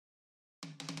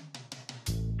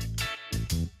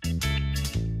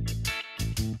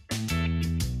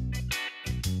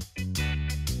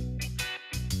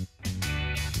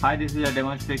Hi, this is a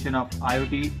demonstration of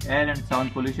IoT air and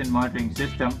sound pollution monitoring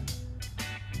system.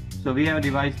 So we have a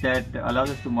device that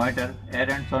allows us to monitor air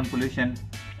and sound pollution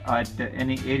at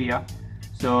any area.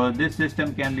 So this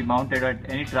system can be mounted at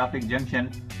any traffic junction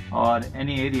or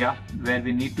any area where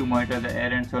we need to monitor the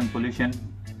air and sound pollution.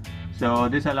 So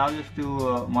this allows us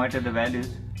to monitor the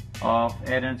values of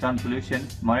air and sound pollution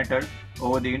monitored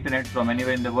over the internet from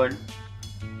anywhere in the world.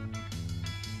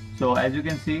 So as you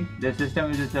can see, the system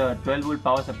uses a 12-volt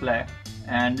power supply,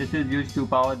 and this is used to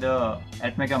power the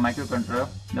Atmega microcontroller.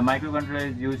 The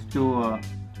microcontroller is used to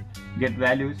get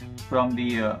values from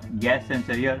the gas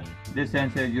sensor here. This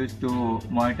sensor is used to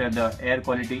monitor the air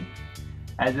quality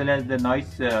as well as the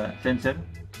noise sensor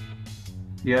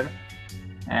here,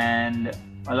 and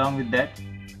along with that,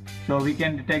 so we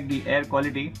can detect the air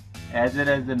quality as well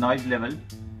as the noise level,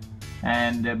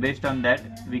 and based on that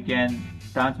we can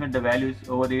transmit the values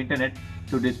over the internet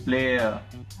to display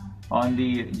on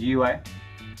the GUI.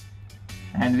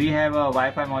 And we have a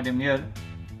Wi-Fi modem here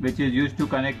which is used to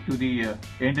connect to the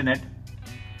internet.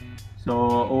 So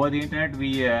over the internet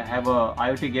we have a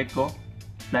IoT Gecko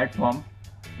platform.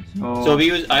 So we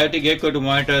use IoT Gecko to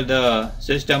monitor the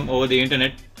system over the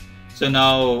internet. So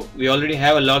now we already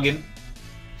have a login,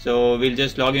 so we'll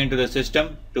just log into the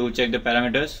system to check the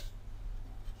parameters.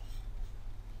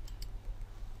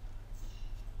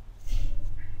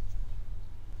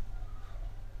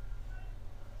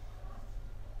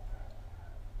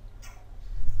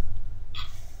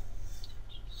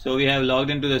 So we have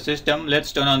logged into the system.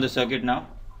 Let's turn on the circuit now.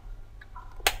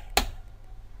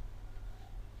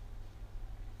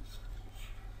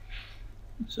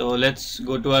 So let's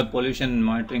go to our pollution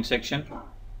monitoring section.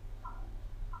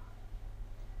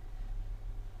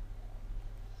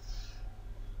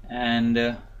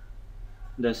 And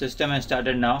the system has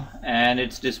started now, and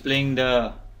it's displaying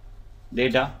the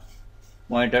data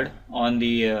monitored on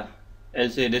the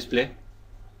LCD display.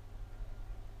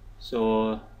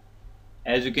 So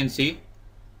as you can see,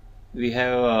 we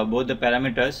have both the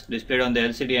parameters displayed on the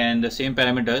LCD, and the same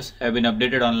parameters have been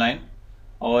updated online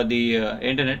over the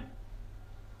internet,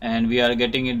 and we are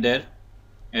getting it there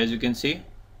as you can see.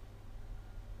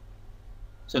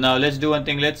 So now let's do one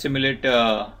thing. Let's simulate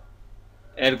air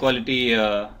quality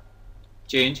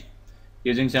change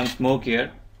using some smoke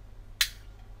here.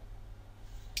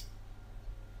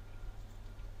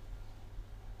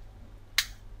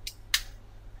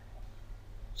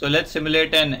 So let's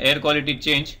simulate an air quality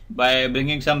change by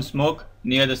bringing some smoke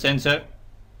near the sensor.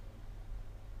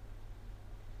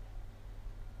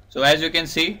 So as you can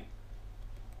see,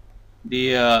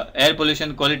 the air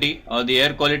pollution quality or the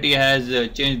air quality has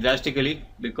changed drastically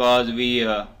because we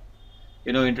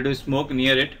introduced smoke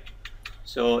near it.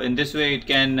 So in this way it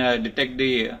can detect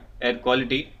the air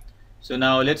quality. So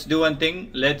now let's do one thing.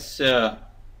 Let's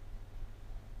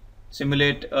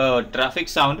simulate a traffic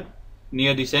sound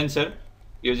near the sensor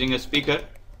using a speaker.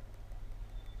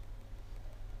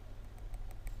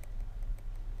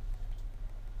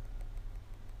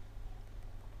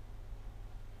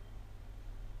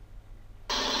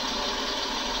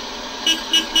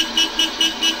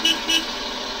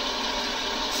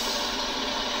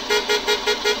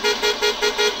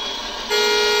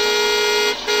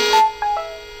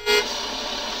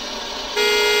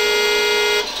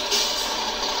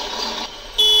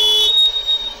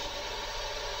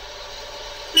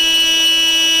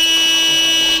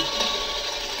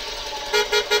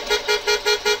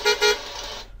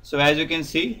 So as you can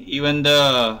see, even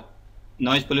the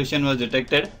noise pollution was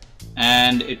detected,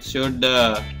 and it showed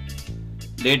the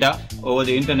data over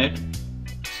the internet.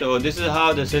 So this is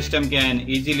how the system can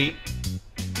easily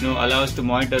allow us to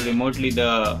monitor remotely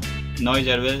the noise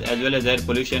as well as air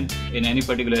pollution in any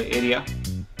particular area.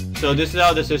 So this is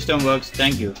how the system works.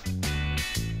 Thank you.